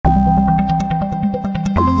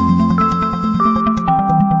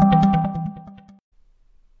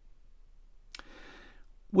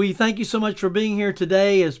We thank you so much for being here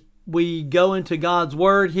today as we go into God's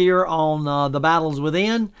Word here on The Battle is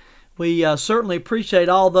Within. We certainly appreciate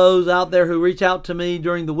all those out there who reach out to me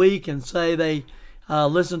during the week and say they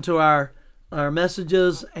listen to our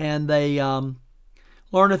messages and they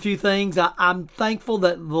learn a few things. I'm thankful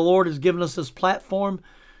that the Lord has given us this platform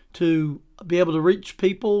to be able to reach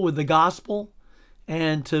people with the gospel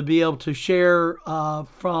and to be able to share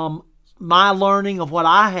from my learning of what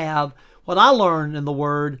I learned in the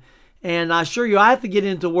Word. And I assure you, I have to get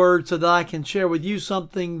into Word so that I can share with you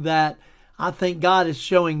something that I think God is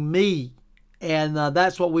showing me. And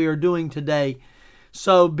that's what we are doing today.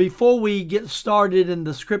 So before we get started in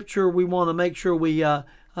the Scripture, we want to make sure we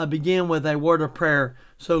begin with a word of prayer.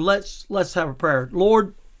 So let's have a prayer.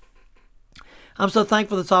 Lord, I'm so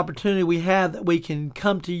thankful for this opportunity we have that we can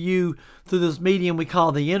come to you through this medium we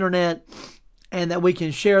call the internet and that we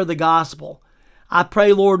can share the gospel. I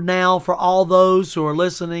pray, Lord, now for all those who are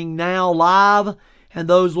listening now live and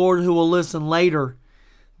those, Lord, who will listen later,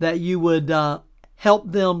 that you would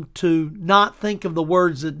help them to not think of the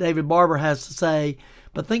words that David Barbour has to say,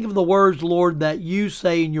 but think of the words, Lord, that you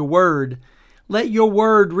say in your word. Let your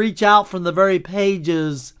word reach out from the very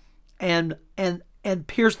pages and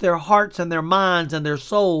pierce their hearts and their minds and their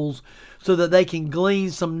souls so that they can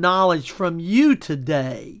glean some knowledge from you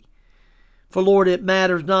today. For, Lord, it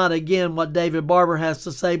matters not, again, what David Barbour has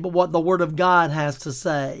to say, but what the Word of God has to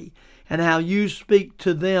say and how you speak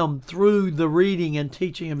to them through the reading and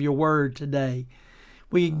teaching of your Word today.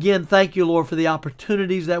 We again thank you, Lord, for the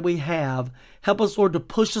opportunities that we have. Help us, Lord, to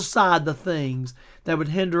push aside the things that would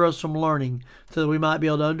hinder us from learning so that we might be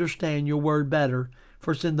able to understand your Word better.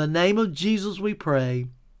 For it's in the name of Jesus we pray.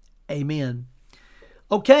 Amen.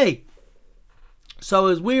 Okay, so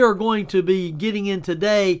as we are going to be getting in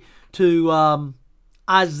today to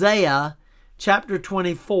Isaiah chapter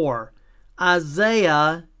 24.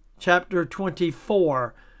 Isaiah chapter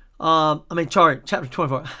 24. Chapter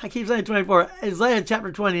 24. I keep saying 24. Isaiah chapter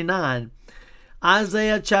 29.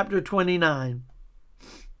 Isaiah chapter 29.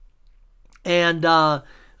 And the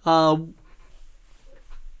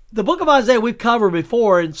book of Isaiah we've covered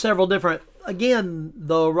before in several different, again,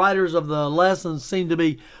 the writers of the lessons seem to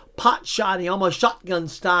be pot-shotting, almost shotgun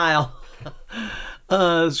style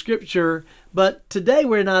scripture. But today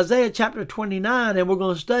we're in Isaiah chapter 29 and we're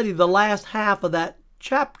going to study the last half of that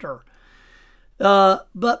chapter.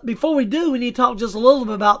 But before we do, we need to talk just a little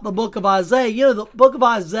bit about the book of Isaiah. You know, the book of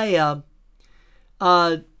Isaiah,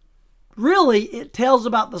 really, it tells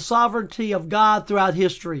about the sovereignty of God throughout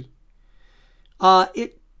history.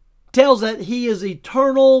 It tells that he is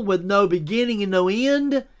eternal with no beginning and no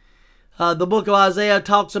end. The book of Isaiah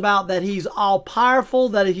talks about that he's all-powerful,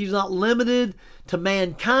 that he's not limited to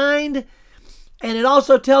mankind. And it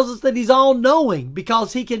also tells us that he's all-knowing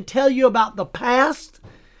because he can tell you about the past,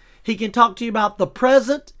 he can talk to you about the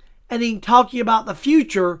present, and he can talk to you about the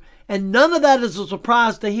future, and none of that is a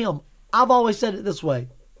surprise to him. I've always said it this way.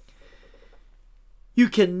 You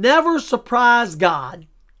can never surprise God.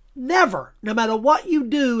 Never. No matter what you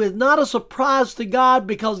do is not a surprise to God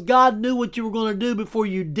because God knew what you were going to do before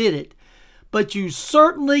you did it. But you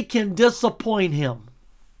certainly can disappoint him.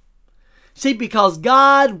 See, because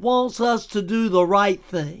God wants us to do the right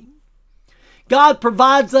thing. God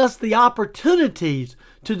provides us the opportunities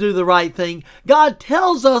to do the right thing. God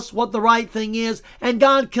tells us what the right thing is, and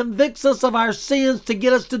God convicts us of our sins to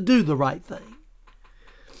get us to do the right thing.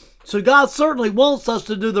 So God certainly wants us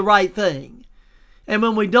to do the right thing. And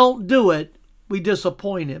when we don't do it, we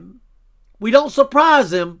disappoint him. We don't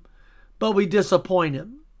surprise him, but we disappoint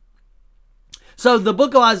him. So the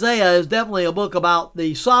book of Isaiah is definitely a book about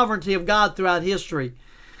the sovereignty of God throughout history.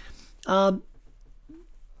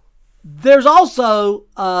 There's also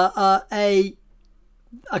a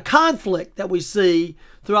conflict that we see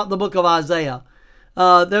throughout the book of Isaiah.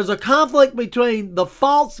 There's a conflict between the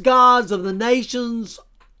false gods of the nations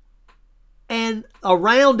and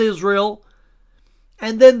around Israel,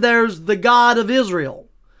 and then there's the God of Israel.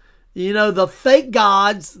 You know, the fake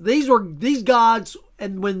gods, these gods.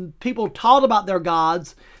 And when people taught about their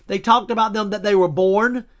gods, they talked about them that they were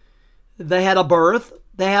born, they had a birth,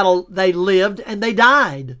 they lived, and they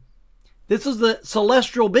died. This is the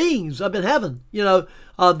celestial beings up in heaven. You know,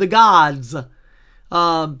 the gods.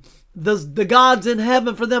 The gods in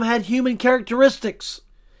heaven for them had human characteristics.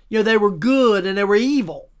 You know, they were good and they were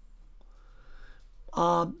evil.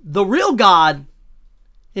 The real God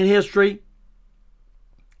in history,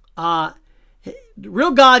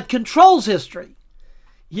 real God controls history.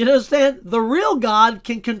 You understand? The real God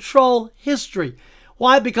can control history.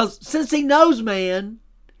 Why? Because since he knows man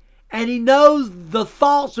and he knows the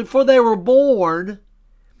thoughts before they were born,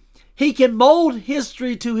 He can mold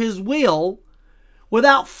history to his will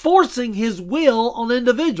without forcing his will on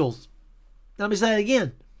individuals. Let me say it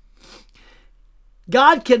again.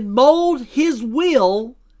 God can mold his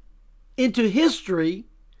will into history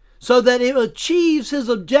so that it achieves his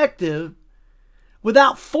objective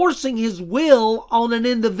without forcing his will on an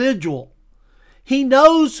individual. He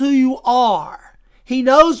knows who you are. He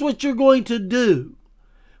knows what you're going to do.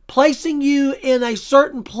 Placing you in a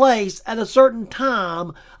certain place at a certain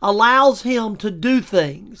time allows him to do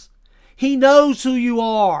things. He knows who you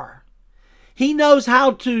are. He knows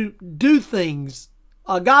how to do things.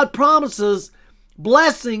 God promises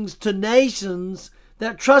blessings to nations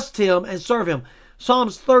that trust him and serve him.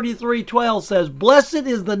 Psalms 33:12 says, "Blessed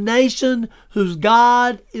is the nation whose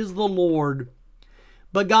God is the Lord."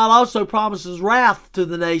 But God also promises wrath to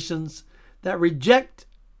the nations that reject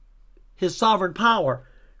his sovereign power.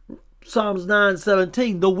 Psalms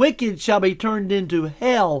 9:17, "The wicked shall be turned into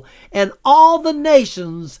hell, and all the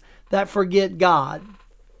nations that forget God."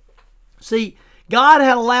 See, God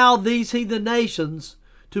had allowed these heathen nations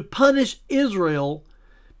to punish Israel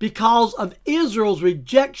because of Israel's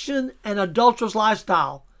rejection and adulterous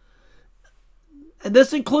lifestyle. And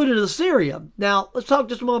this included Assyria. Now, let's talk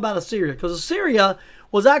just a moment about Assyria, because Assyria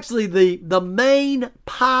was actually the main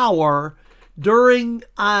power during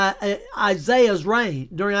Isaiah's reign,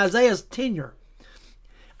 during Isaiah's tenure.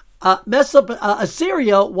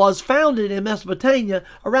 Assyria was founded in Mesopotamia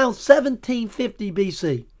around 1750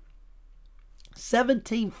 BC.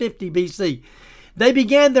 1750 BC. They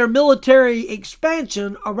began their military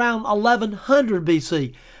expansion around 1100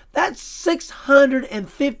 BC. That's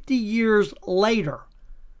 650 years later.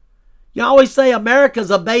 You always say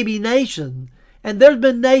America's a baby nation, and there's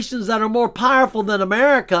been nations that are more powerful than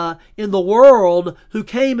America in the world who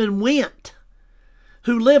came and went,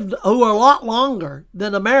 who are a lot longer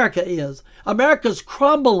than America is. America's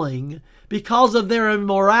crumbling because of their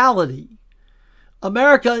immorality.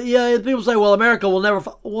 America, people say, well, America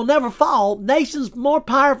will never fall. Nations more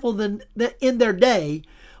powerful than in their day,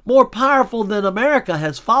 more powerful than America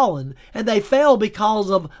has fallen, and they fell because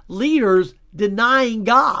of leaders denying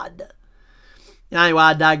God. Anyway,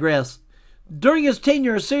 I digress. During his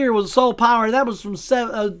tenure, Assyria was the sole power, and that was from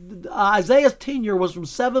Isaiah's tenure was from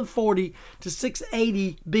 740 to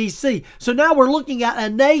 680 BC. So now we're looking at a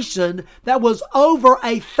nation that was over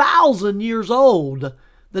 1,000 years old,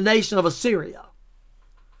 the nation of Assyria.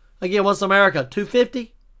 Again, what's America?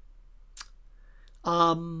 250?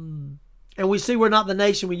 And we see we're not the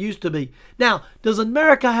nation we used to be. Now, does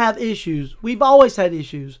America have issues? We've always had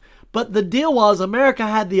issues. But the deal was America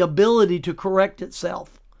had the ability to correct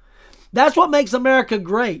itself. That's what makes America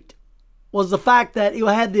great, was the fact that it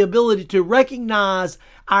had the ability to recognize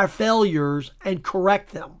our failures and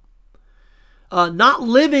correct them. Not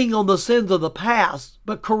living on the sins of the past,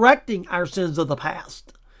 but correcting our sins of the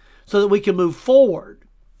past so that we can move forward.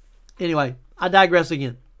 Anyway, I digress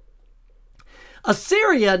again.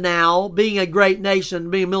 Assyria now, being a great nation,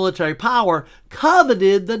 being a military power,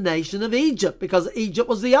 coveted the nation of Egypt because Egypt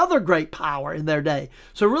was the other great power in their day.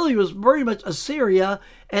 So really it was very much Assyria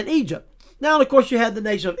and Egypt. Now, of course, you had the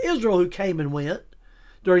nation of Israel who came and went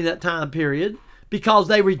during that time period because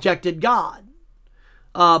they rejected God.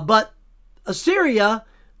 But Assyria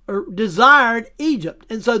desired Egypt.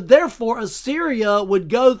 And so therefore Assyria would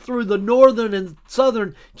go through the northern and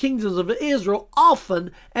southern kingdoms of Israel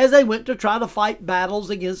often as they went to try to fight battles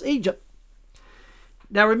against Egypt.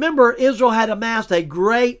 Now remember, Israel had amassed a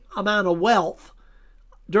great amount of wealth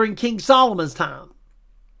during King Solomon's time.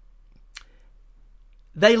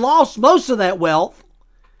 They lost most of that wealth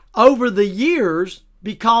over the years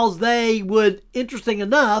because they would, interesting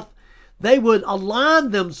enough, they would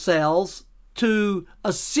align themselves to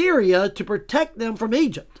Assyria to protect them from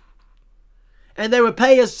Egypt. And they would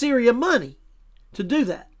pay Assyria money to do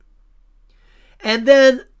that. And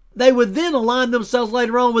then they would then align themselves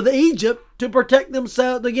later on with Egypt to protect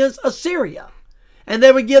themselves against Assyria. And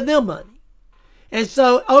they would give them money. And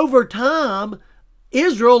so over time,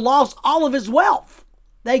 Israel lost all of its wealth.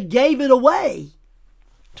 They gave it away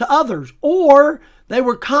to others, or they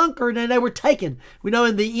were conquered and they were taken. We know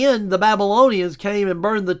in the end, the Babylonians came and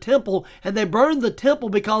burned the temple, and they burned the temple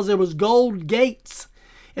because there was gold gates.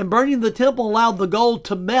 And burning the temple allowed the gold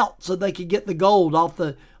to melt so they could get the gold off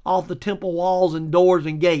the temple walls and doors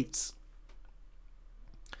and gates.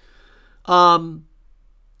 So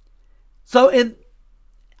in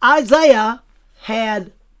Isaiah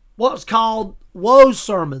had what's called woe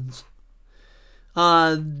sermons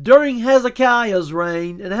during Hezekiah's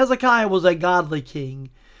reign, and Hezekiah was a godly king.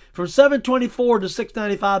 From 724 to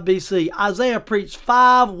 695 BC, Isaiah preached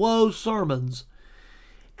 5 woe sermons.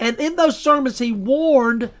 And in those sermons, he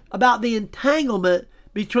warned about the entanglement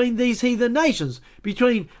between these heathen nations,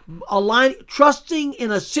 between trusting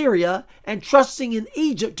in Assyria and trusting in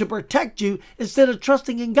Egypt to protect you instead of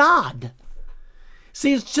trusting in God.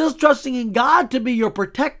 See, instead of trusting in God to be your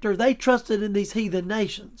protector, they trusted in these heathen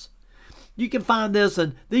nations. You can find this,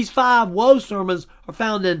 and these 5 woe sermons are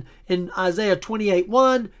found in Isaiah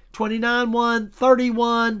 28:1, 29:1,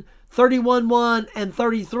 31, 31:1, and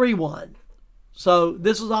 33:1. So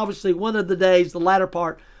this is obviously one of the days, the latter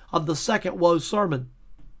part of the second woe sermon.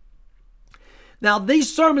 Now,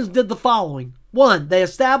 these sermons did the following. 1, they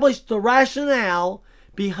established the rationale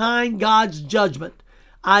behind God's judgment.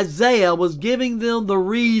 Isaiah was giving them the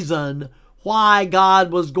reason why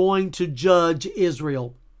God was going to judge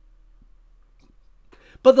Israel.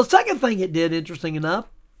 But the second thing it did, interesting enough,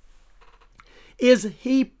 is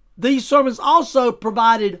these sermons also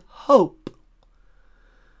provided hope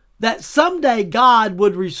that someday God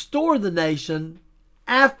would restore the nation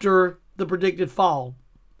after the predicted fall.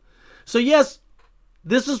 So yes,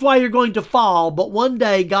 this is why you're going to fall, but one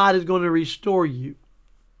day God is going to restore you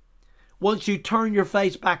once you turn your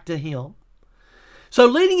face back to Him. So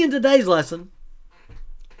leading into today's lesson,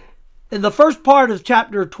 in the first part of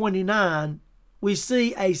chapter 29, we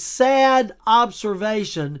see a sad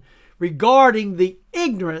observation regarding the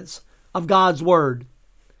ignorance of God's Word.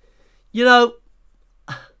 You know,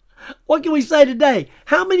 what can we say today?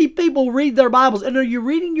 How many people read their Bibles? And are you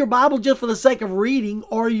reading your Bible just for the sake of reading,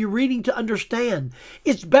 or are you reading to understand?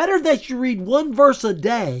 It's better that you read one verse a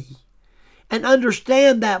day and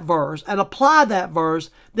understand that verse and apply that verse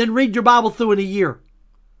than read your Bible through in a year.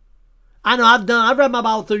 I know I've read my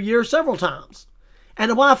Bible through years several times.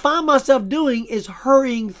 And what I find myself doing is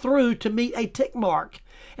hurrying through to meet a tick mark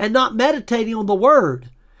and not meditating on the Word.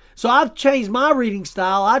 So I've changed my reading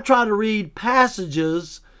style. I try to read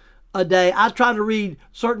passages a day. I try to read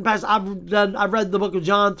certain passages. I've read the book of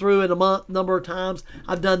John through in a month, number of times.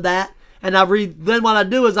 I've done that. And then what I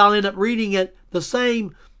do is I'll end up reading it, the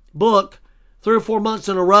same book, 3 or 4 months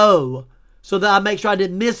in a row, so that I make sure I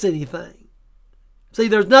didn't miss anything. See,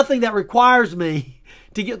 there's nothing that requires me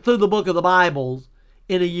to get through the book of the Bible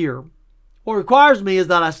in a year. What requires me is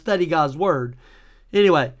that I study God's Word.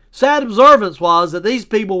 Anyway, sad observance was that these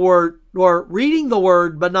people were reading the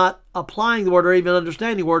Word but not applying the Word or even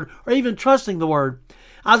understanding the Word or even trusting the Word.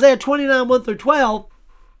 Isaiah 29, 1 through 12,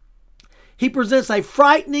 he presents a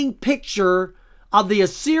frightening picture of the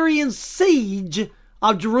Assyrian siege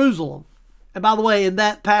of Jerusalem. And by the way, in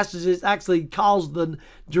that passage, it actually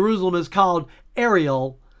Jerusalem is called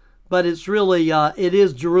Ariel, but it's really, it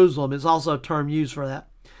is Jerusalem. It's also a term used for that.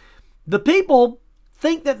 The people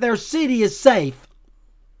think that their city is safe.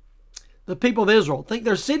 The people of Israel think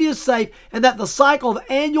their city is safe and that the cycle of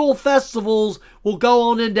annual festivals will go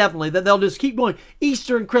on indefinitely, that they'll just keep going.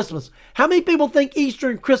 Easter and Christmas. How many people think Easter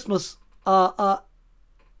and Christmas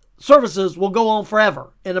services will go on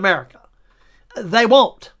forever in America? They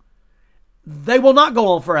won't. They will not go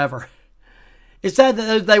on forever. It's sad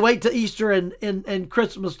that they wait till Easter and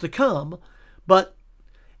Christmas to come, but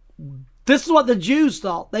this is what the Jews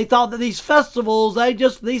thought. They thought that these festivals,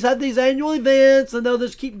 these had these annual events, and they'll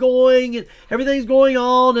just keep going, and everything's going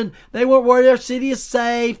on, and they weren't worried their city is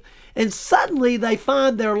safe. And suddenly they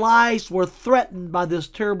find their lives were threatened by this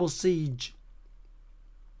terrible siege.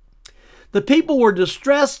 The people were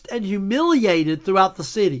distressed and humiliated throughout the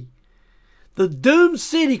city. The doomed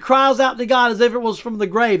city cries out to God as if it was from the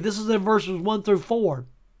grave. This is in verses 1 through 4.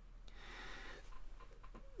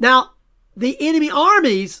 Now, the enemy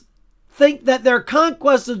armies think that their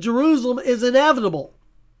conquest of Jerusalem is inevitable.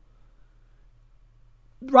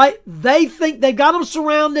 Right? They think they've got them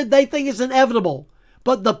surrounded. They think it's inevitable.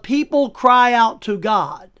 But the people cry out to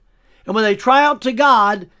God. And when they cry out to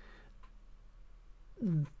God,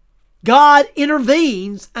 God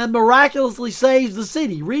intervenes and miraculously saves the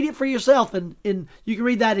city. Read it for yourself, and you can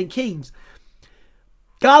read that in Kings.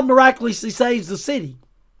 God miraculously saves the city.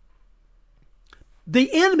 The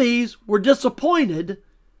enemies were disappointed,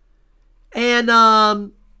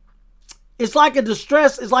 and it's like a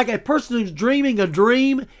distress. It's like a person who's dreaming a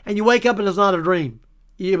dream, and you wake up and it's not a dream.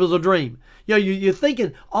 It was a dream. You know, you're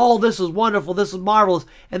thinking, oh, this is wonderful, this is marvelous,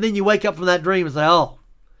 and then you wake up from that dream and say, oh,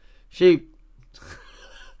 shoot.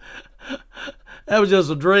 That was just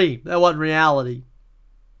a dream. That wasn't reality.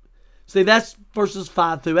 See, that's verses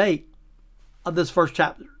 5 through 8 of this first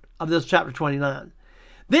chapter, of this chapter 29.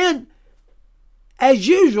 Then, as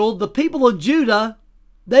usual, the people of Judah,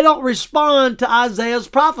 they don't respond to Isaiah's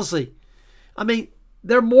prophecy. I mean,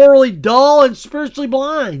 they're morally dull and spiritually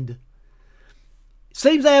blind. It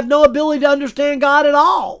seems they have no ability to understand God at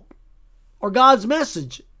all, or God's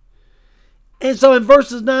message. And so in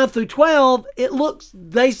verses 9 through 12,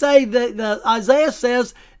 they say that Isaiah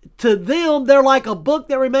says to them, they're like a book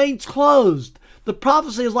that remains closed. The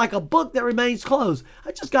prophecy is like a book that remains closed.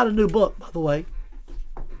 I just got a new book, by the way.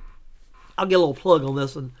 I'll get a little plug on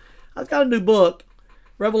this one. I've got a new book,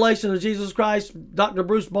 Revelation of Jesus Christ, Dr.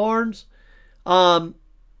 Bruce Barnes. He's a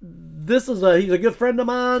good friend of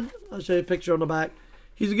mine. I'll show you a picture on the back.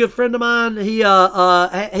 He's a good friend of mine. He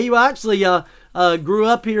actually grew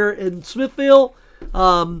up here in Smithville.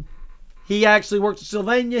 He actually worked at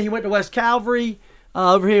Sylvania. He went to West Calvary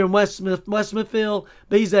over here in West Smithville.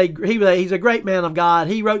 But he's a great man of God.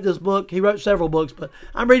 He wrote this book. He wrote several books, but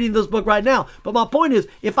I'm reading this book right now. But my point is,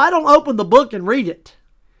 if I don't open the book and read it,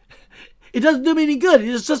 it doesn't do me any good.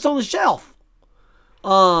 It just sits on the shelf.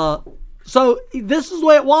 So this is the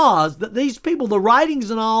way it was, that these people, the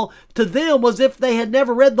writings and all, to them was if they had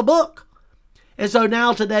never read the book. And so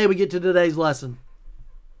now today we get to today's lesson.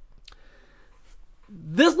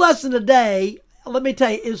 This lesson today, let me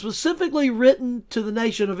tell you, is specifically written to the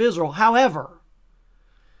nation of Israel. However,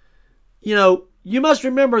 you must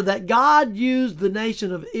remember that God used the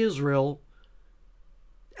nation of Israel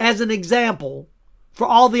as an example for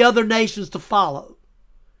all the other nations to follow.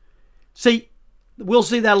 See, we'll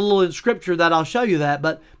see that a little in Scripture, that I'll show you that.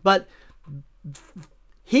 But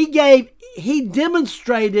he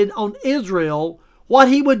demonstrated on Israel what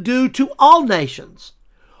he would do to all nations.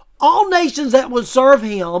 All nations that would serve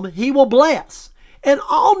him, he will bless. And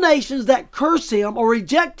all nations that curse him or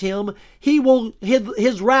reject him,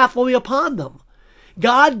 his wrath will be upon them.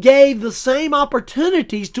 God gave the same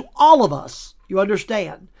opportunities to all of us. You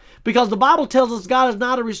understand? Because the Bible tells us God is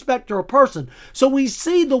not a respecter of person. So we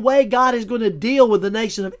see the way God is going to deal with the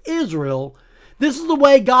nation of Israel. This is the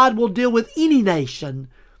way God will deal with any nation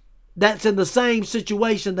that's in the same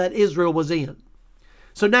situation that Israel was in.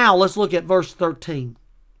 So now let's look at verse 13.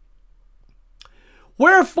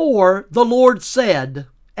 Wherefore the Lord said,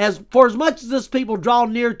 For as much as this people draw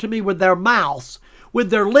near to me with their mouths,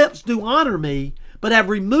 with their lips do honor me, but have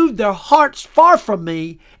removed their hearts far from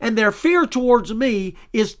me, and their fear towards me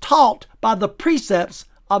is taught by the precepts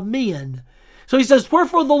of men. So he says,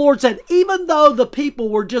 wherefore the Lord said, even though the people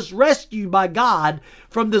were just rescued by God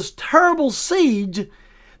from this terrible siege,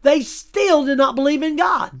 they still did not believe in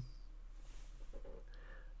God.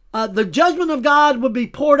 The judgment of God would be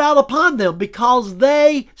poured out upon them because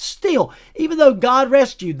they still, even though God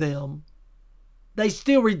rescued them, they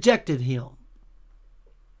still rejected him.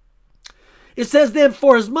 It says then,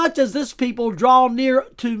 for as much as this people draw near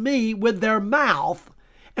to me with their mouth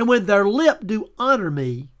and with their lip do honor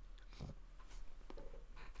me.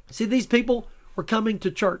 See, these people were coming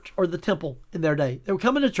to church or the temple in their day. They were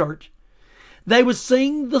coming to church. They would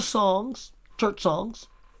sing the songs, church songs.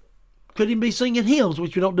 Could even be singing hymns,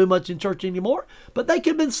 which we don't do much in church anymore, but they could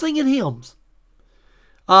have been singing hymns.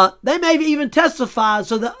 They may even testify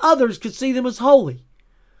so that others could see them as holy.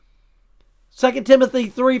 2 Timothy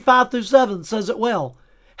 3, 5 through 7 says it well.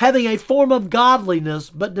 Having a form of godliness,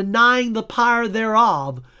 but denying the power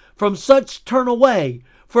thereof, from such turn away.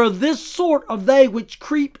 For this sort of they which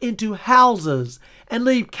creep into houses, and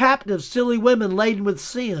leave captive silly women laden with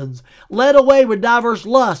sins, led away with diverse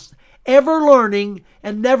lusts, ever learning,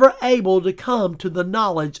 and never able to come to the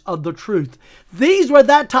knowledge of the truth. These were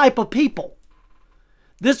that type of people.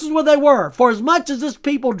 This is what they were. For as much as this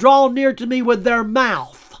people draw near to me with their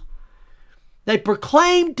mouth, they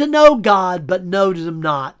proclaim to know God, but know him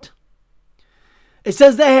not. It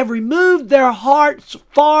says they have removed their hearts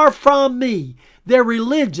far from me. Their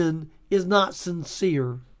religion is not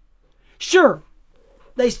sincere. Sure,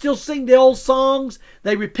 they still sing the old songs.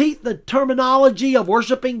 They repeat the terminology of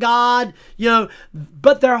worshiping God,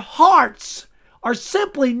 but their hearts are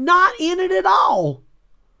simply not in it at all.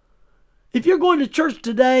 If you're going to church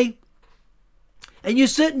today and you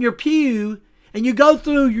sit in your pew and you go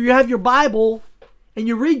through, you have your Bible and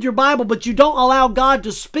you read your Bible, but you don't allow God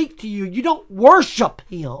to speak to you, you don't worship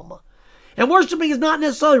him. And worshiping is not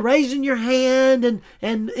necessarily raising your hand and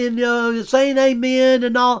saying amen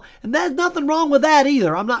and all. And there's nothing wrong with that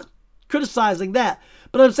either. I'm not criticizing that.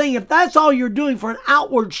 But I'm saying if that's all you're doing for an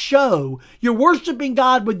outward show, you're worshiping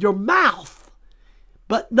God with your mouth,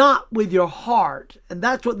 but not with your heart. And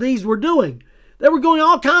that's what these were doing. They were doing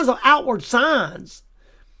all kinds of outward signs.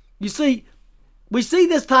 You see, we see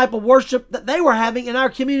this type of worship that they were having in our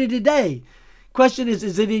community today. Question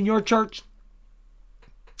is it in your church?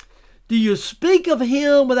 Do you speak of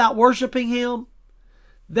him without worshiping him?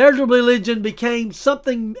 Their religion became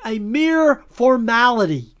a mere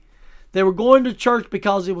formality. They were going to church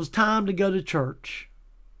because it was time to go to church.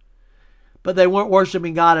 But they weren't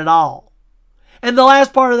worshiping God at all. And the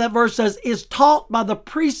last part of that verse says, is taught by the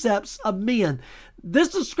precepts of men. This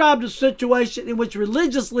described a situation in which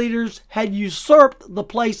religious leaders had usurped the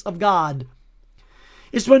place of God.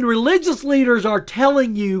 It's when religious leaders are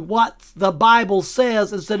telling you what the Bible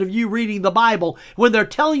says instead of you reading the Bible. When they're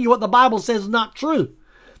telling you what the Bible says is not true.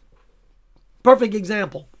 Perfect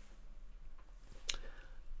example.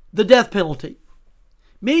 The death penalty.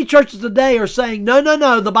 Many churches today are saying,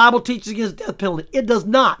 no, the Bible teaches against death penalty. It does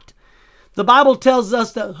not. The Bible tells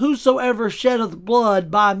us that whosoever sheddeth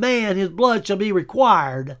blood by man, his blood shall be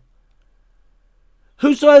required.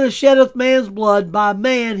 Whosoever sheddeth man's blood by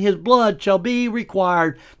man, his blood shall be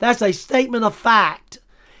required. That's a statement of fact.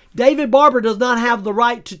 David Barbour does not have the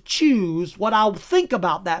right to choose what I'll think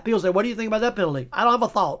about that. People say, what do you think about that penalty? I don't have a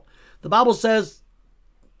thought. The Bible says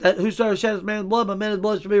that whosoever sheddeth man's blood by man, his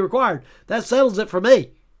blood shall be required. That settles it for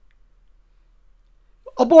me.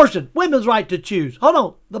 Abortion, women's right to choose. Hold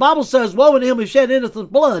on. The Bible says, woe unto him who shed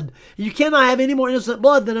innocent blood. You cannot have any more innocent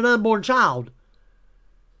blood than an unborn child.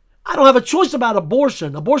 I don't have a choice about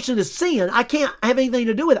abortion. Abortion is sin. I can't have anything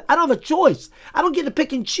to do with it. I don't have a choice. I don't get to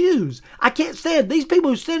pick and choose. I can't stand these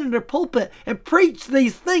people who stand in their pulpit and preach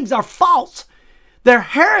these things are false. They're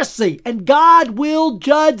heresy, and God will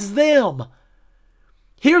judge them.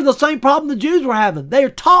 Here's the same problem the Jews were having. They are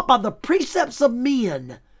taught by the precepts of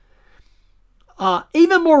men.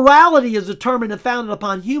 Even morality is determined and founded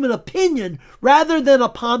upon human opinion rather than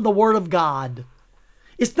upon the Word of God.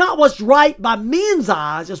 It's not what's right by men's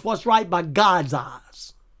eyes, it's what's right by God's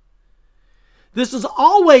eyes. This is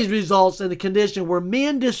always results in a condition where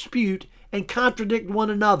men dispute and contradict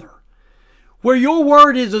one another. Where your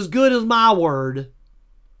word is as good as my word,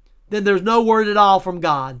 then there's no word at all from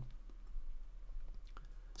God.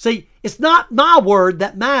 See, it's not my word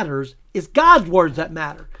that matters, it's God's words that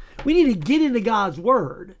matter. We need to get into God's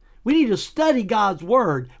word. We need to study God's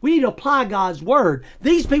word. We need to apply God's word.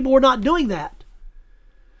 These people were not doing that.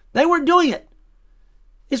 They weren't doing it.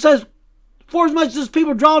 It says, for as much as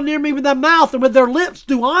people draw near me with their mouth and with their lips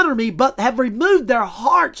do honor me, but have removed their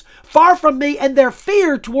hearts far from me, and their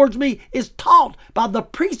fear towards me is taught by the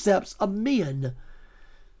precepts of men.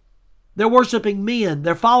 They're worshiping men.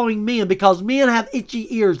 They're following men because men have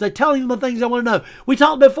itchy ears. They're telling them the things they want to know. We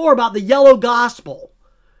talked before about the yellow gospel.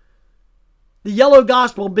 The yellow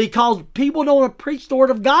gospel because people don't want to preach the word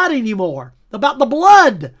of God anymore. About the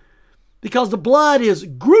blood. Because the blood is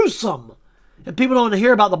gruesome. And people don't want to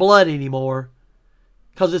hear about the blood anymore.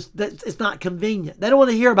 Because it's not convenient. They don't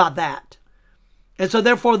want to hear about that. And so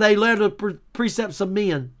therefore they learn the precepts of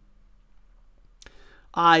men.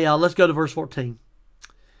 Let's go to verse 14.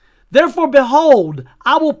 Therefore, behold,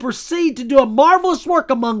 I will proceed to do a marvelous work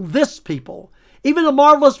among this people, even a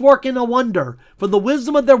marvelous work and a wonder. For the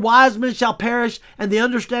wisdom of their wise men shall perish, and the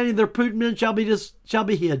understanding of their prudent men shall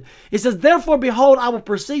be hid. It says, therefore, behold, I will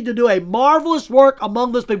proceed to do a marvelous work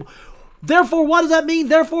among this people. Therefore, what does that mean?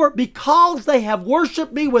 Therefore, because they have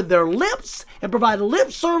worshipped me with their lips and provided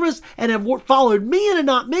lip service and have followed men and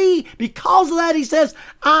not me, because of that, he says,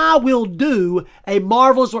 I will do a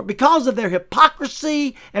marvelous work. Because of their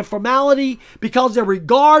hypocrisy and formality, because of their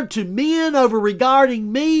regard to men over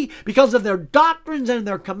regarding me, because of their doctrines and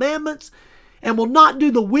their commandments, and will not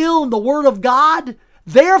do the will and the word of God,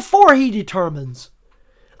 therefore he determines,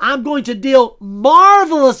 I'm going to deal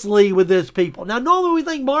marvelously with this people. Now, normally we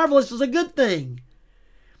think marvelous is a good thing.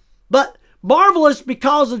 But marvelous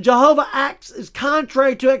because of Jehovah acts is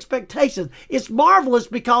contrary to expectations. It's marvelous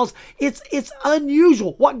because it's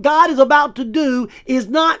unusual. What God is about to do is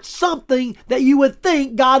not something that you would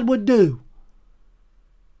think God would do.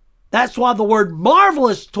 That's why the word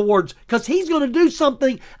marvelous towards, because he's going to do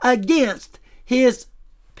something against his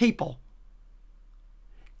people.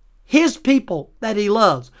 His people that he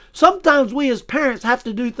loves. Sometimes we as parents have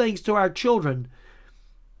to do things to our children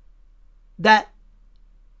that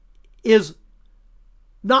is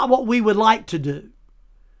not what we would like to do.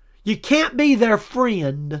 You can't be their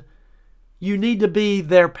friend. You need to be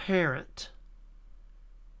their parent.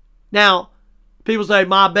 Now, people say,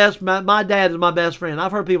 my dad is my best friend.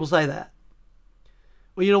 I've heard people say that.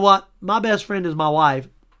 Well, you know what? My best friend is my wife.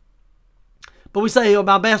 But we say, oh,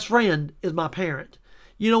 my best friend is my parent.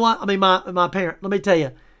 You know what? I mean, my parent. Let me tell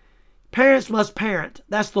you. Parents must parent.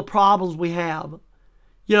 That's the problems we have.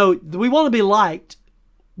 You know, we want to be liked,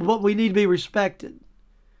 but we need to be respected.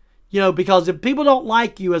 You know, because if people don't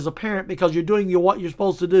like you as a parent because you're doing what you're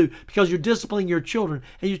supposed to do, because you're disciplining your children,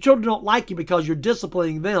 and your children don't like you because you're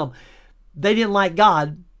disciplining them, they didn't like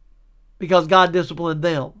God because God disciplined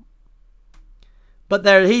them. But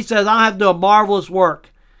there he says, I have to do a marvelous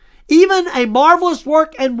work. Even a marvelous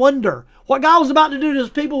work and wonder. What God was about to do to his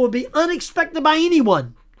people would be unexpected by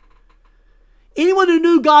anyone. Anyone who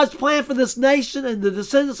knew God's plan for this nation and the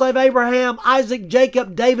descendants of Abraham, Isaac,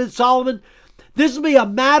 Jacob, David, Solomon, this would be a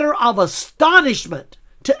matter of astonishment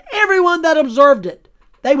to everyone that observed it.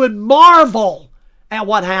 They would marvel at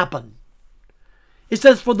what happened. It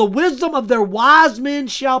says, for the wisdom of their wise men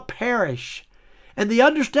shall perish, and the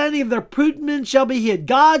understanding of their prudent men shall be hid.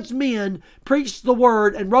 God's men preached the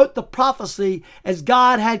word and wrote the prophecy as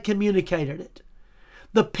God had communicated it.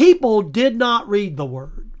 The people did not read the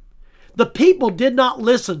word. The people did not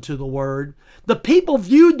listen to the word. The people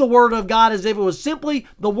viewed the word of God as if it was simply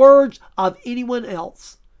the words of anyone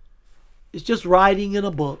else. It's just writing in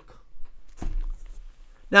a book.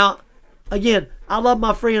 Now, again, I love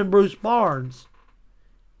my friend Bruce Barnes,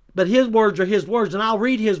 but his words are his words, and I'll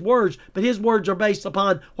read his words, but his words are based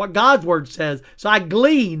upon what God's word says. So I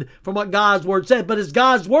glean from what God's word said, but it's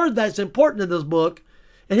God's word that's important in this book,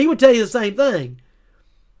 and he would tell you the same thing.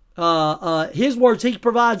 His words, he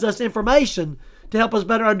provides us information to help us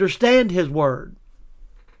better understand his word.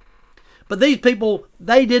 But these people,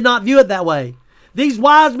 they did not view it that way. These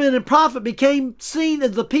wise men and prophets became seen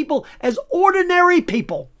as the people, as ordinary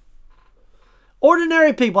people.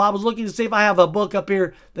 Ordinary people. I was looking to see if I have a book up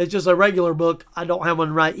here that's just a regular book. I don't have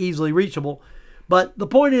one right easily reachable. But the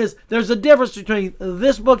point is, there's a difference between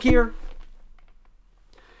this book here.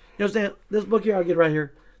 You understand? This book here, I'll get right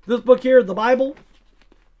here. This book here, the Bible,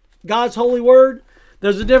 God's holy word.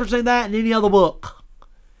 There's a difference in that and any other book.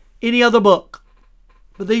 Any other book.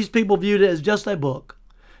 But these people viewed it as just a book.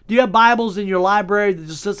 Do you have Bibles in your library that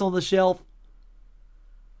just sits on the shelf?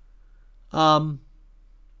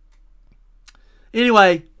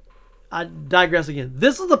 Anyway, I digress again.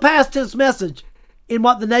 This is the past tense message in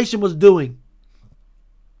what the nation was doing.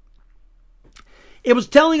 It was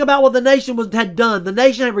telling about what the nation had done. The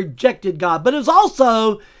nation had rejected God. But it was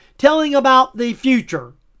also telling about the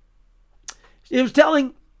future. It was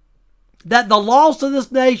telling that the loss of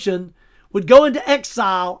this nation would go into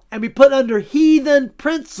exile and be put under heathen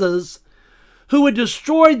princes who would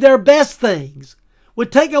destroy their best things, would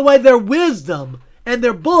take away their wisdom and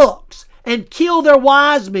their books, and kill their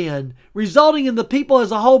wise men, resulting in the people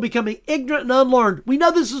as a whole becoming ignorant and unlearned. We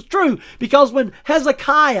know this is true because when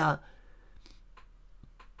Hezekiah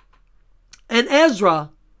and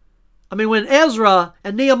when Ezra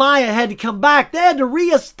and Nehemiah had to come back, they had to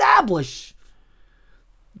reestablish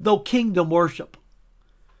the kingdom worship,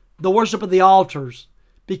 the worship of the altars,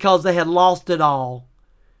 because they had lost it all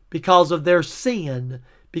because of their sin.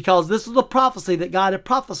 Because this is the prophecy that God had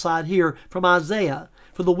prophesied here from Isaiah.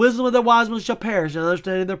 For the wisdom of their wise men shall perish, and the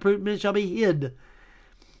understanding of their prudent men shall be hid.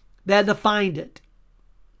 They had to find it.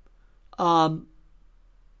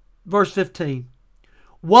 Verse 15.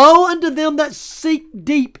 Woe unto them that seek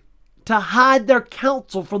deep to hide their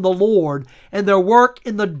counsel from the Lord, and their work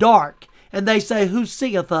in the dark. And they say, who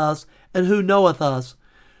seeth us, and who knoweth us?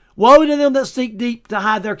 Woe to them that seek deep to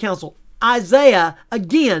hide their counsel. Isaiah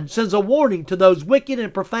again sends a warning to those wicked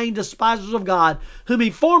and profane despisers of God, whom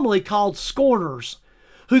he formerly called scorners,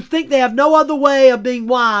 who think they have no other way of being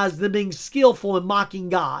wise than being skillful in mocking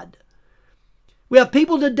God. We have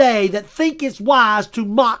people today that think it's wise to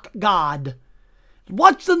mock God.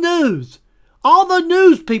 Watch the news. All the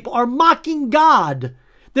news people are mocking God.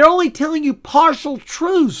 They're only telling you partial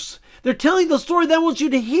truths. They're telling the story they want you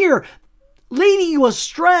to hear, leading you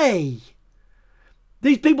astray.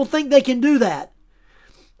 These people think they can do that.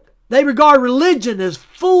 They regard religion as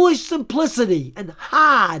foolish simplicity and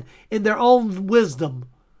hide in their own wisdom.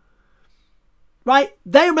 Right?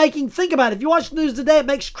 They're think about it. If you watch the news today, it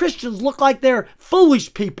makes Christians look like they're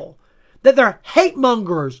foolish people. That they're hate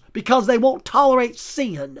mongers because they won't tolerate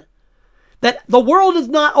sin. That the world is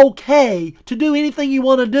not okay to do anything you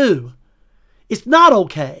want to do. It's not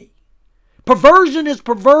okay. Perversion is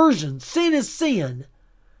perversion. Sin is sin.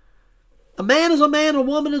 A man is a man, a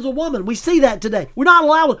woman is a woman. We see that today. We're not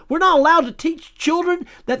allowed to teach children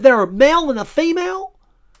that they're a male and a female.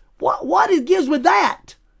 What it gives with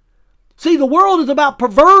that? See, the world is about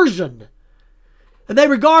perversion. And they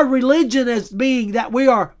regard religion as being that we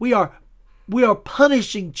are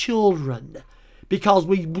punishing children because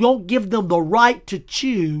we won't give them the right to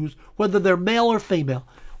choose whether they're male or female.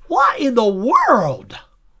 What in the world?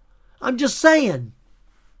 I'm just saying.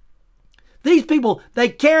 These people, they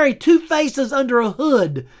carry two faces under a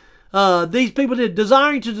hood. These people did,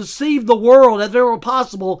 desiring to deceive the world as ever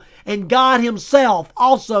possible, and God himself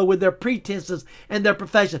also with their pretenses and their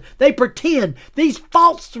profession. They pretend, these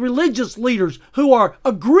false religious leaders who are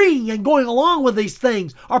agreeing and going along with these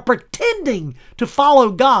things are pretending to follow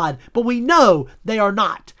God, but we know they are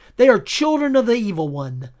not. They are children of the evil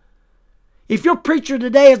one. If your preacher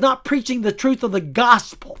today is not preaching the truth of the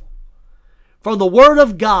gospel from the word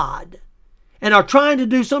of God, and are trying to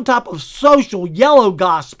do some type of social yellow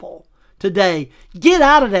gospel today, get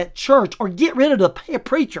out of that church or get rid of the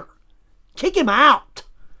preacher. Kick him out.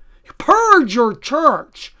 Purge your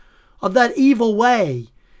church of that evil way,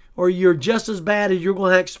 or you're just as bad as you're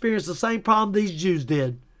going to experience the same problem these Jews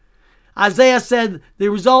did. Isaiah said the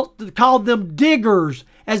result called them diggers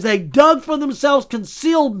as they dug for themselves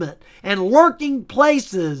concealment and lurking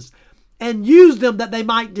places and used them that they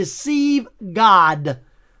might deceive God.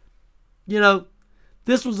 You know,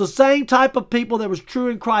 this was the same type of people that was true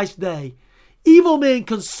in Christ's day. Evil men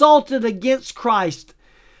consulted against Christ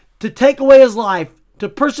to take away his life, to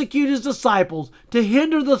persecute his disciples, to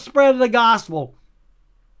hinder the spread of the gospel.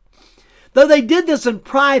 Though they did this in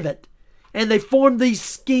private, and they formed these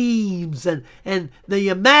schemes, and they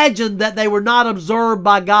imagined that they were not observed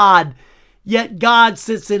by God, yet God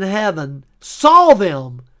sits in heaven, saw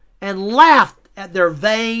them, and laughed at their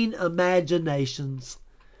vain imaginations.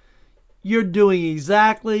 You're doing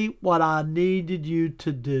exactly what I needed you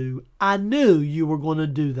to do. I knew you were going to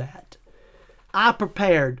do that. I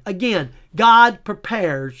prepared. Again, God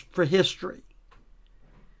prepares for history,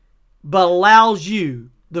 but allows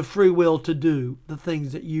you the free will to do the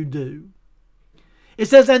things that you do. It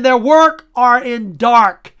says, and their work are in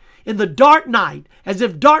the dark night, as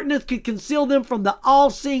if darkness could conceal them from the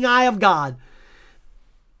all-seeing eye of God.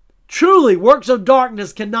 Truly, works of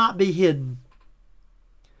darkness cannot be hidden.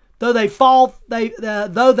 Though they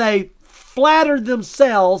flatter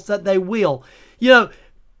themselves that they will. You know,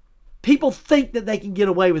 people think that they can get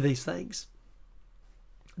away with these things.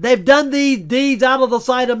 They've done these deeds out of the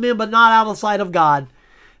sight of men, but not out of the sight of God.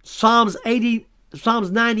 Psalms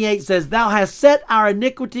 98 says, thou hast set our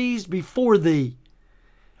iniquities before thee.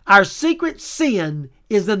 Our secret sin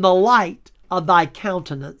is in the light of thy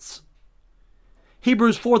countenance.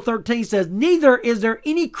 Hebrews 4:13 says, neither is there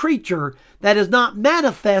any creature that is not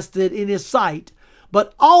manifested in his sight,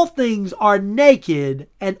 but all things are naked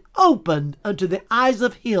and opened unto the eyes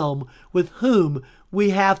of him with whom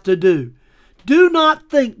we have to do. Do not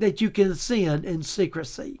think that you can sin in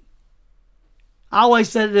secrecy. I always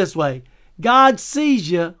said it this way, God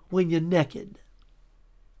sees you when you're naked.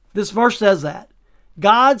 This verse says that.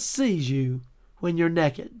 God sees you when you're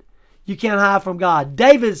naked. You can't hide from God.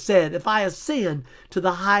 David said, if I ascend to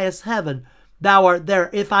the highest heaven, thou art there.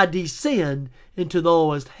 If I descend into the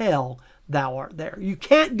lowest hell, thou art there. You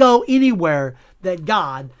can't go anywhere that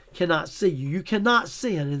God cannot see you. You cannot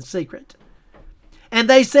sin in secret. And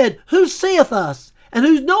they said, who seeth us and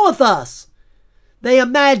who knoweth us? They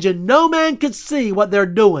imagined no man could see what they're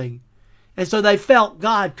doing. And so they felt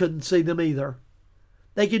God couldn't see them either.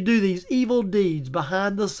 They could do these evil deeds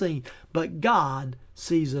behind the scene, but God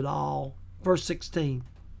sees it all. Verse 16.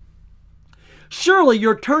 Surely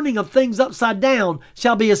your turning of things upside down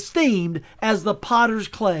shall be esteemed as the potter's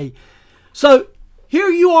clay. So here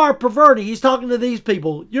you are perverting. He's talking to these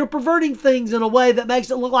people. You're perverting things in a way that makes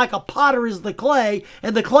it look like a potter is the clay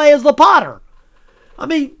and the clay is the potter. I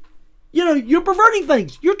mean, you know, you're perverting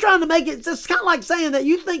things. You're trying to make it, it's kind of like saying that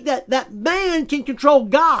you think that man can control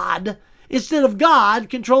God instead of God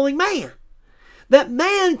controlling man. That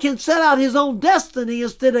man can set out his own destiny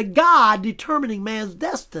instead of God determining man's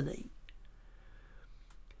destiny.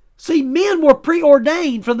 See, men were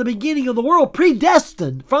preordained from the beginning of the world,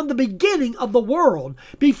 predestined from the beginning of the world.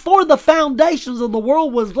 Before the foundations of the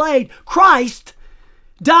world was laid, Christ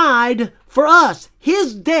died for us.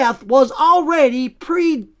 His death was already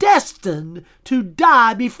predestined to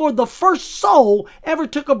die before the first soul ever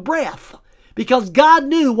took a breath, because God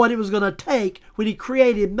knew what it was going to take when he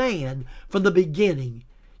created man from the beginning.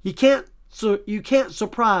 You can't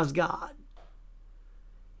surprise God.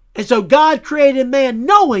 And so God created man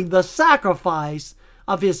knowing the sacrifice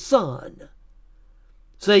of his son.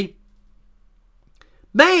 See,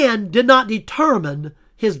 man did not determine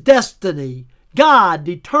his destiny. God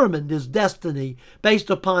determined his destiny based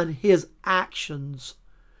upon his actions.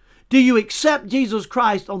 Do you accept Jesus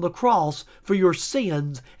Christ on the cross for your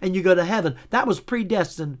sins and you go to heaven? That was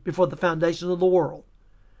predestined before the foundation of the world.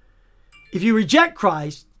 If you reject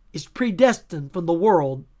Christ, it's predestined from the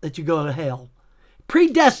world that you go to hell.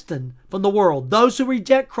 Predestined from the world. Those who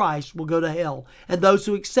reject Christ will go to hell, and those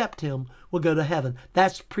who accept him will go to heaven.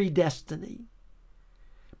 That's predestiny.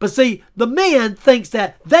 But see, the man thinks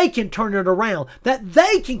that they can turn it around, that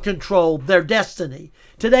they can control their destiny.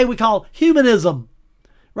 Today we call humanism,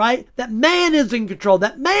 right? That man is in control,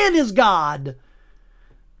 that man is God.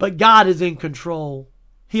 But God is in control.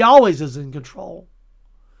 He always is in control.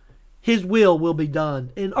 His will be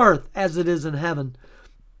done in earth as it is in heaven.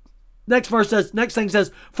 Next thing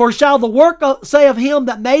says, for shall the work say of him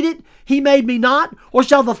that made it, he made me not? Or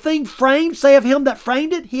shall the thing framed say of him that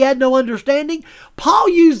framed it, he had no understanding? Paul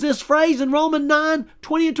used this phrase in Romans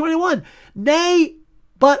 9:20 and 21. Nay,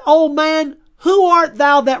 but, O man, who art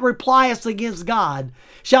thou that repliest against God?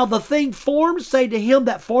 Shall the thing formed say to him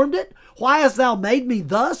that formed it, why hast thou made me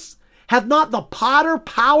thus? Hath not the potter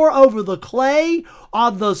power over the clay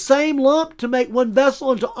of the same lump to make one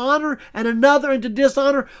vessel into honor and another into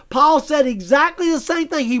dishonor? Paul said exactly the same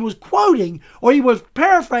thing. He was quoting, or he was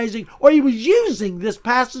paraphrasing, or he was using this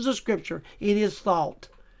passage of Scripture in his thought.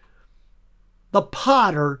 The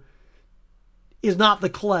potter is not the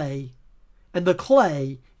clay, and the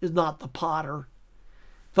clay is not the potter.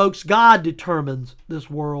 Folks, God determines this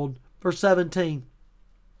world. Verse 17.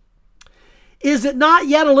 Is it not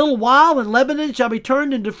yet a little while, and Lebanon shall be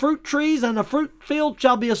turned into fruit trees, and a fruit field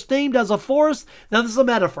shall be esteemed as a forest? Now, this is a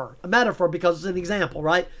metaphor because it's an example,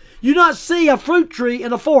 right? You don't see a fruit tree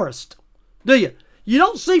in a forest, do you? You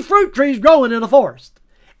don't see fruit trees growing in a forest.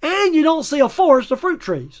 And you don't see a forest of fruit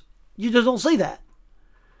trees. You just don't see that.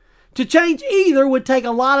 To change either would take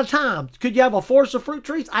a lot of time. Could you have a forest of fruit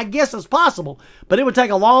trees? I guess it's possible, but it would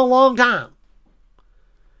take a long, long time.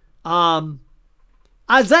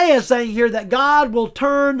 Isaiah is saying here that God will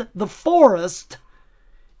turn the forest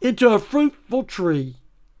into a fruitful tree,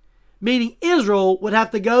 meaning Israel would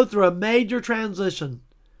have to go through a major transition.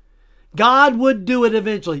 God would do it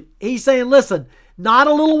eventually. He's saying, listen, not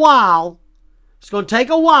a little while. It's going to take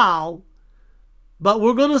a while, but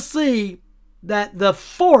we're going to see that the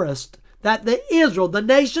forest, that the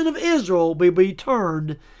nation of Israel will be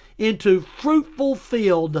turned into fruitful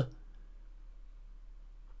field.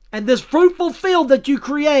 And this fruitful field that you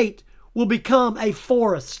create will become a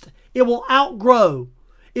forest. It will outgrow.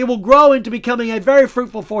 It will grow into becoming a very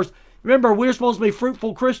fruitful forest. Remember, we're supposed to be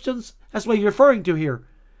fruitful Christians. That's what you're referring to here.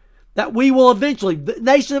 That we will eventually, the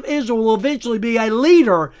nation of Israel will eventually be a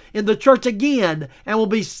leader in the church again and will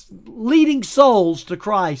be leading souls to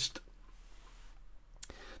Christ.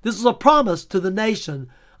 This is a promise to the nation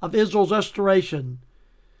of Israel's restoration.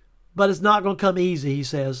 But it's not going to come easy, he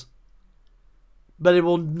says. But it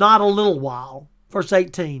will not a little while. Verse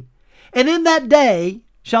 18. And in that day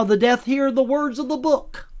shall the deaf hear the words of the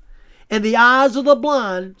book, and the eyes of the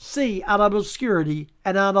blind see out of obscurity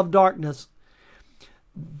and out of darkness.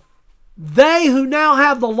 They who now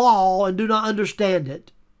have the law and do not understand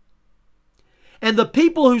it, and the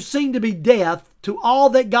people who seem to be deaf to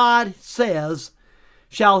all that God says,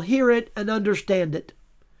 shall hear it and understand it.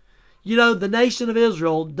 You know, the nation of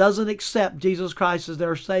Israel doesn't accept Jesus Christ as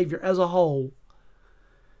their Savior as a whole.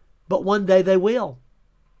 But one day they will.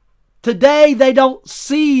 Today they don't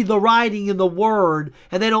see the writing in the Word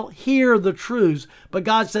and they don't hear the truths. But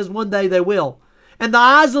God says one day they will. And the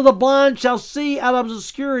eyes of the blind shall see out of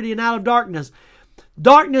obscurity and out of darkness.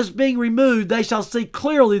 Darkness being removed, they shall see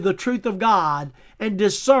clearly the truth of God and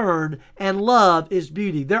discern and love its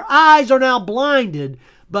beauty. Their eyes are now blinded,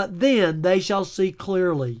 but then they shall see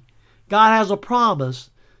clearly. God has a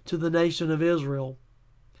promise to the nation of Israel.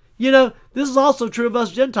 You know, this is also true of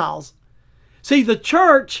us Gentiles. See, the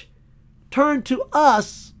church turned to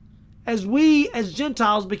us as we as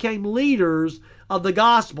Gentiles became leaders of the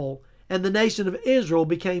gospel, and the nation of Israel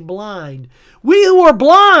became blind. We who were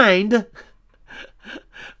blind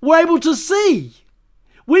were able to see.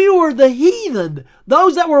 We were the heathen,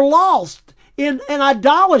 those that were lost in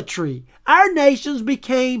idolatry. Our nations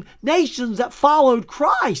became nations that followed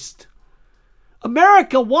Christ.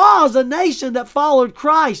 America was a nation that followed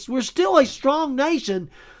Christ. We're still a strong nation.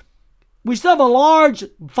 We still have a large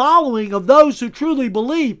following of those who truly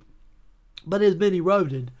believe, but it has been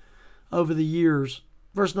eroded over the years.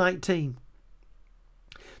 Verse 19.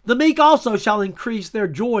 The meek also shall increase their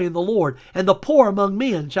joy in the Lord, and the poor among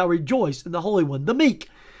men shall rejoice in the Holy One. The meek.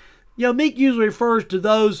 You know, meek usually refers to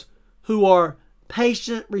those who are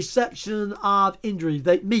patient reception of injuries.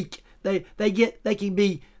 They can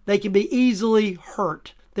be easily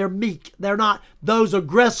hurt. They're meek. They're not those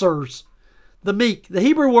aggressors. The meek. The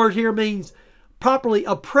Hebrew word here means properly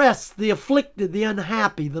oppressed, the afflicted, the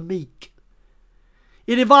unhappy, the meek.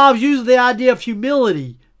 It involves usually the idea of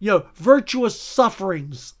humility, virtuous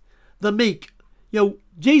sufferings, the meek.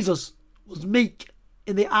 Jesus was meek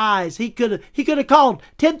in the eyes. He could have called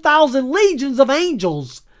 10,000 legions of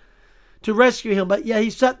angels to rescue him, but he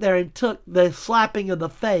sat there and took the slapping of the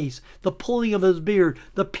face, the pulling of his beard,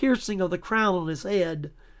 the piercing of the crown on his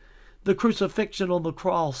head, the crucifixion on the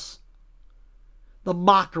cross, the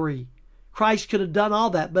mockery. Christ could have done all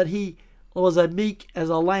that, but he was as meek as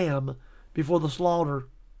a lamb before the slaughter.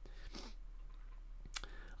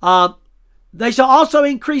 They shall also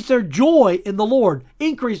increase their joy in the Lord.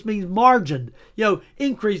 Increase means margin.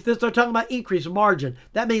 Increase. This they're talking about increase, margin.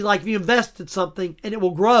 That means like if you invested something and it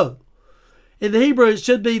will grow. In the Hebrew, it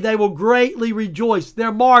should be they will greatly rejoice.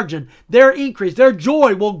 Their margin, their increase, their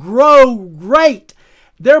joy will grow great.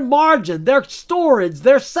 Their margin, their storage,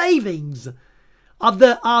 their savings of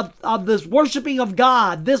this worshiping of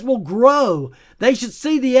God, this will grow. They should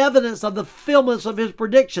see the evidence of the fulfillment of His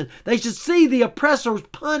prediction. They should see the oppressors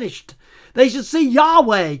punished. They should see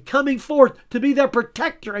Yahweh coming forth to be their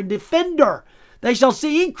protector and defender. They shall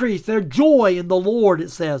see increase their joy in the Lord,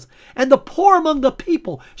 it says. And the poor among the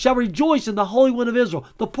people shall rejoice in the Holy One of Israel.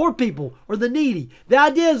 The poor people or the needy. The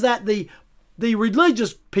idea is that the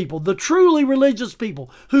religious people, the truly religious people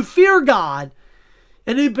who fear God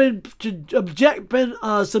and who've been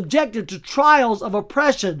subjected to trials of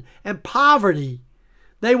oppression and poverty,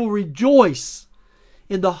 they will rejoice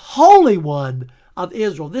in the Holy One of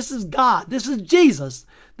Israel. This is God. This is Jesus.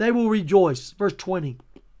 They will rejoice. Verse 20.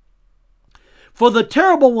 For the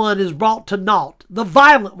terrible one is brought to naught, the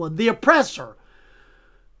violent one, the oppressor,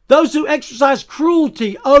 those who exercise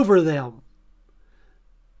cruelty over them,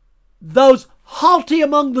 those haughty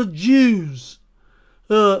among the Jews,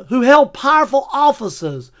 who held powerful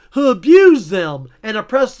offices, who abuse them and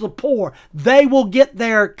oppress the poor, they will get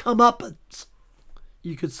their comeuppance,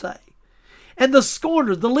 you could say. And the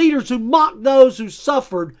scorners, the leaders who mock those who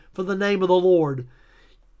suffered for the name of the Lord,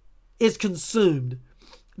 is consumed.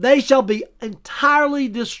 They shall be entirely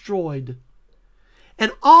destroyed.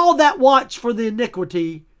 And all that watch for the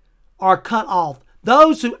iniquity are cut off.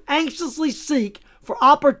 Those who anxiously seek for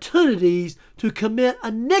opportunities to commit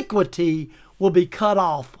iniquity will be cut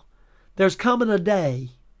off. There's coming a day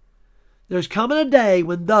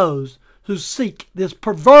when those who seek this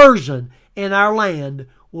perversion in our land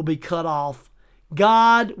will be cut off.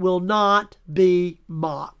 God will not be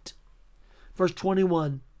mocked. Verse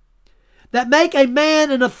 21. That make a man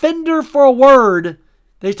an offender for a word.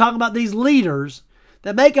 He's talking about these leaders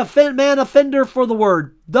that make a man offender for the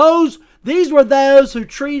word. These were those who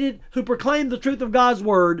proclaimed the truth of God's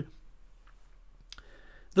word,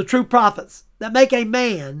 the true prophets, that make a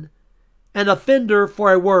man an offender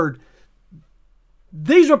for a word.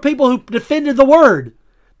 These were people who defended the word.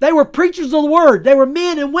 They were preachers of the word. They were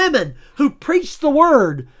men and women who preached the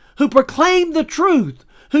word, who proclaimed the truth,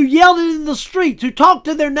 who yelled it in the streets, who talked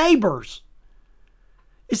to their neighbors.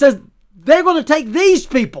 It says they're going to take these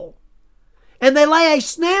people and they lay a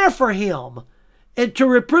snare for him and to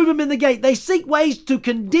reprove him in the gate. They seek ways to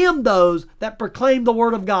condemn those that proclaim the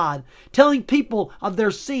word of God, telling people of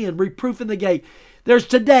their sin, reproof in the gate. There's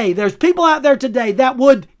people out there today that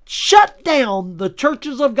would shut down the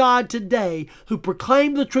churches of God today who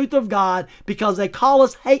proclaim the truth of God because they call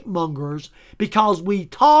us hate mongers because we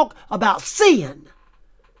talk about sin.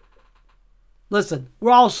 Listen,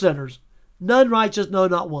 we're all sinners. None righteous, no,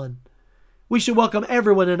 not one. We should welcome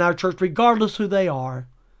everyone in our church, regardless who they are,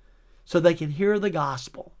 so they can hear the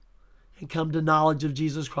gospel and come to knowledge of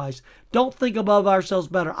Jesus Christ. Don't think above ourselves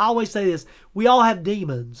better. I always say this. We all have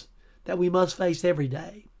demons that we must face every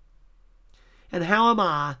day. And how am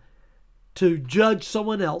I to judge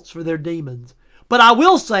someone else for their demons? But I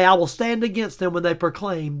will say I will stand against them when they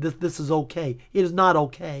proclaim that this is okay. It is not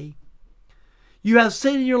okay. You have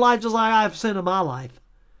sin in your life just like I have sin in my life.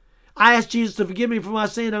 I ask Jesus to forgive me for my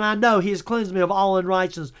sin, and I know He has cleansed me of all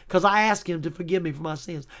unrighteousness because I ask Him to forgive me for my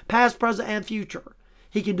sins, past, present, and future.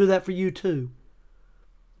 He can do that for you too.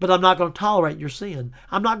 But I'm not going to tolerate your sin.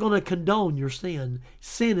 I'm not going to condone your sin.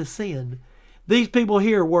 Sin is sin. These people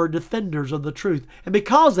here were defenders of the truth. And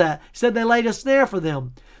because of that, He said they laid a snare for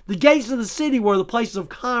them. The gates of the city were the places of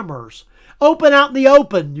commerce. Open out in the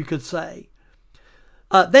open, you could say.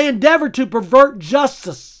 They endeavored to pervert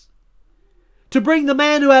justice, to bring the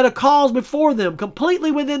man who had a cause before them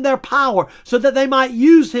completely within their power so that they might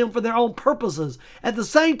use him for their own purposes. At the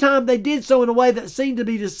same time, they did so in a way that seemed to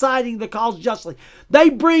be deciding the cause justly. They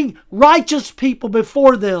bring righteous people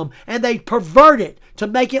before them and they pervert it to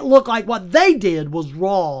make it look like what they did was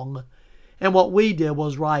wrong and what we did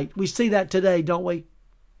was right. We see that today, don't we?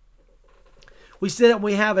 We see that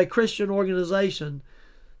when we have a Christian organization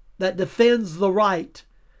that defends the right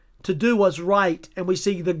to do what's right, and we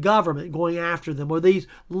see the government going after them, or these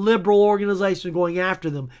liberal organizations going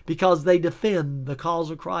after them because they defend the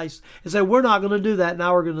cause of Christ, and say, we're not going to do that in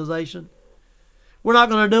our organization. We're not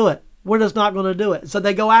going to do it. We're just not going to do it. So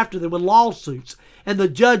they go after them with lawsuits, and the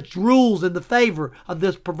judge rules in the favor of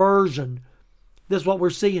this perversion. This is what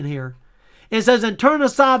we're seeing here. It says, and turn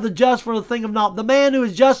aside the just for the thing of naught. The man who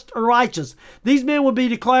is just or righteous. These men will be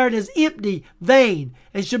declared as empty, vain,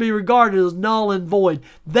 and should be regarded as null and void.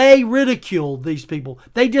 They ridiculed these people.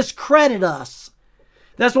 They discredit us.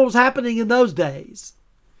 That's what was happening in those days.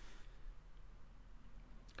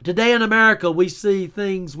 Today in America, we see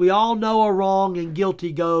things we all know are wrong and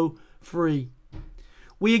guilty go free.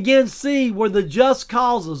 We again see where the just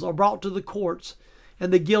causes are brought to the courts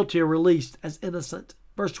and the guilty are released as innocent.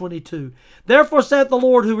 Verse 22, therefore saith the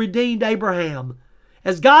Lord who redeemed Abraham.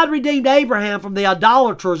 As God redeemed Abraham from the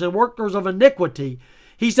idolaters and workers of iniquity,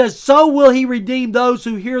 he says, so will he redeem those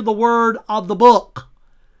who hear the word of the book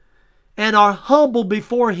and are humble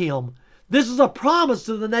before him. This is a promise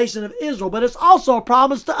to the nation of Israel, but it's also a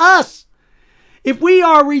promise to us. If we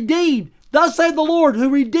are redeemed, thus saith the Lord who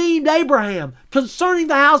redeemed Abraham concerning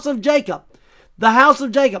the house of Jacob. The house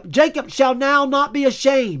of Jacob. Jacob shall now not be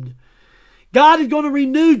ashamed. God is going to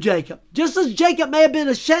renew Jacob. Just as Jacob may have been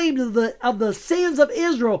ashamed of the sins of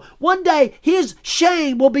Israel, one day his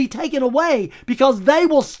shame will be taken away because they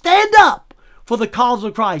will stand up for the cause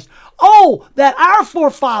of Christ. Oh, that our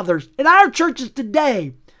forefathers in our churches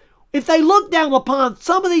today, if they look down upon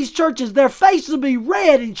some of these churches, their faces will be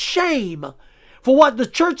red in shame for what the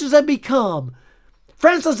churches have become.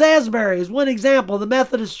 Francis Asbury is one example of the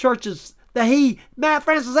Methodist churches that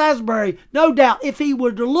Francis Asbury, no doubt, if he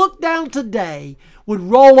were to look down today, would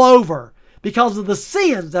roll over because of the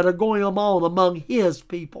sins that are going on among his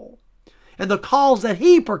people and the cause that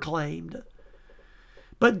he proclaimed.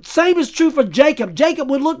 But same is true for Jacob. Jacob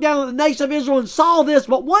would look down at the nation of Israel and saw this,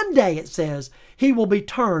 but one day it says he will be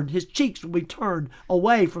turned, his cheeks will be turned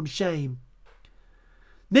away from shame.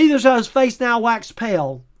 Neither shall his face now wax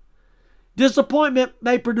pale. Disappointment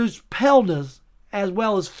may produce paleness as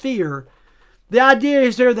well as fear. The idea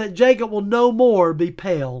is here that Jacob will no more be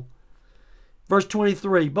pale. Verse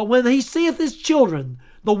 23, but when he seeth his children,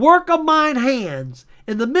 the work of mine hands,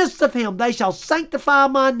 in the midst of him they shall sanctify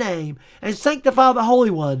my name, and sanctify the Holy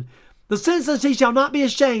One. The census he shall not be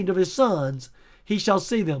ashamed of his sons, he shall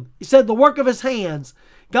see them. He said the work of his hands.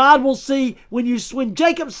 God will see, when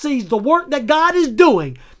Jacob sees the work that God is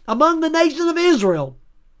doing among the nation of Israel,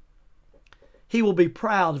 he will be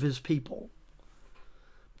proud of his people,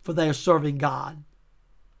 for they are serving God.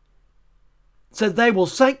 It says they will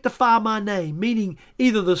sanctify my name, meaning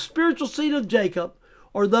either the spiritual seed of Jacob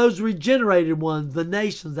or those regenerated ones, the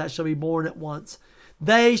nations that shall be born at once.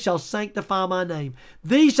 They shall sanctify my name.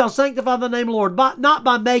 These shall sanctify the name of the Lord, not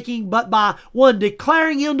by making, but by one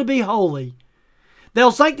declaring him to be holy.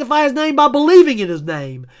 They'll sanctify his name by believing in his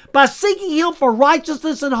name, by seeking him for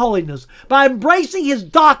righteousness and holiness, by embracing his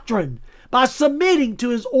doctrine, by submitting to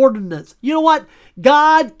his ordinance. You know what?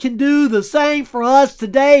 God can do the same for us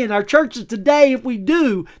today in our churches today if we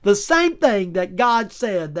do the same thing that God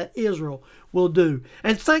said that Israel will do.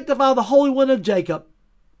 And sanctify the Holy One of Jacob.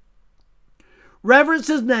 Reverence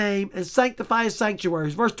his name and sanctify his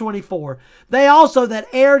sanctuaries. Verse 24. They also that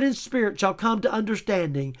erred in spirit shall come to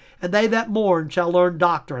understanding, and they that mourn shall learn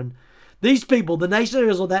doctrine. These people, the nation of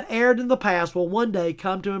Israel that erred in the past, will one day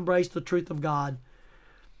come to embrace the truth of God.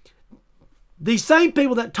 These same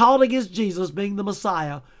people that taught against Jesus being the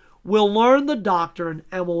Messiah will learn the doctrine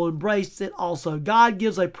and will embrace it also. God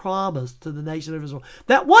gives a promise to the nation of Israel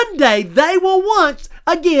that one day they will once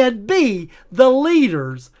again be the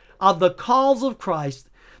leaders of the cause of Christ.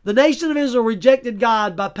 The nation of Israel rejected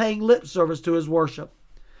God by paying lip service to his worship.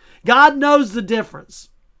 God knows the difference.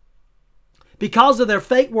 Because of their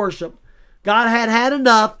fake worship, God had had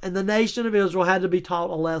enough, and the nation of Israel had to be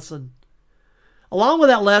taught a lesson. Along with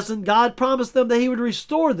that lesson, God promised them that he would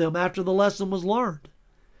restore them after the lesson was learned.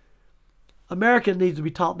 America needs to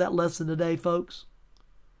be taught that lesson today, folks.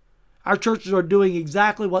 Our churches are doing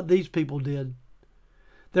exactly what these people did.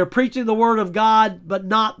 They're preaching the Word of God, but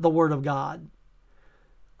not the Word of God.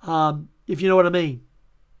 If you know what I mean.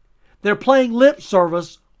 They're playing lip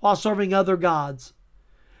service while serving other gods.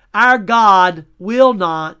 Our God will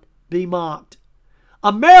not be mocked.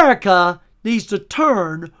 America needs to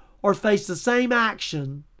turn or face the same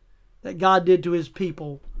action that God did to his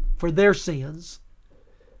people for their sins.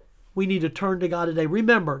 We need to turn to God today.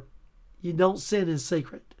 Remember, you don't sin in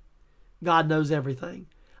secret. God knows everything.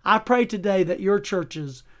 I pray today that your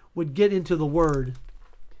churches would get into the Word.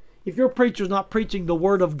 If your preacher is not preaching the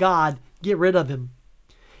Word of God, get rid of him.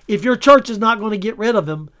 If your church is not going to get rid of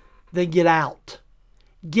him, then get out.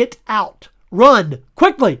 Get out. Run.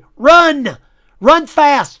 Quickly. Run. Run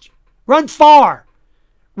fast. Run far.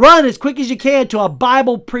 Run as quick as you can to a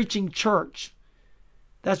Bible-preaching church.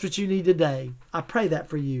 That's what you need today. I pray that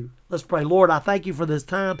for you. Let's pray. Lord, I thank you for this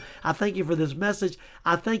time. I thank you for this message.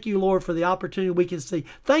 I thank you, Lord, for the opportunity we can see.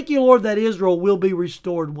 Thank you, Lord, that Israel will be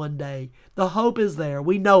restored one day. The hope is there.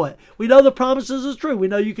 We know it. We know the promises is true. We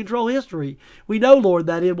know you control history. We know, Lord,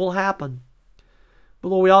 that it will happen. But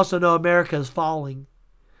Lord, we also know America is falling.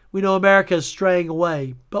 We know America is straying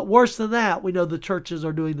away. But worse than that, we know the churches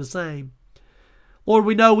are doing the same. Lord,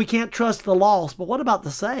 we know we can't trust the lost, but what about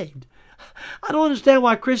the saved? I don't understand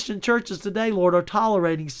why Christian churches today, Lord, are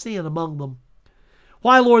tolerating sin among them.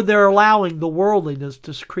 Why, Lord, they're allowing the worldliness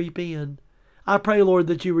to creep in. I pray, Lord,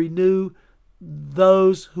 that you renew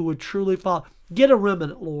those who would truly follow. Get a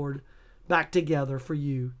remnant, Lord, back together for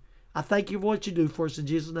you. I thank you for what you do for us. In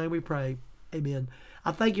Jesus' name we pray. Amen.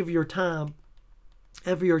 I thank you for your time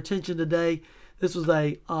and for your attention today. This was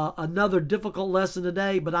another difficult lesson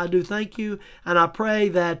today, but I do thank you, and I pray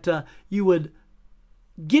that you would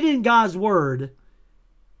get in God's Word.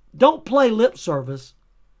 Don't play lip service,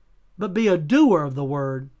 but be a doer of the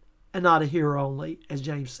Word and not a hearer only, as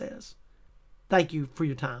James says. Thank you for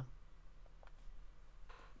your time.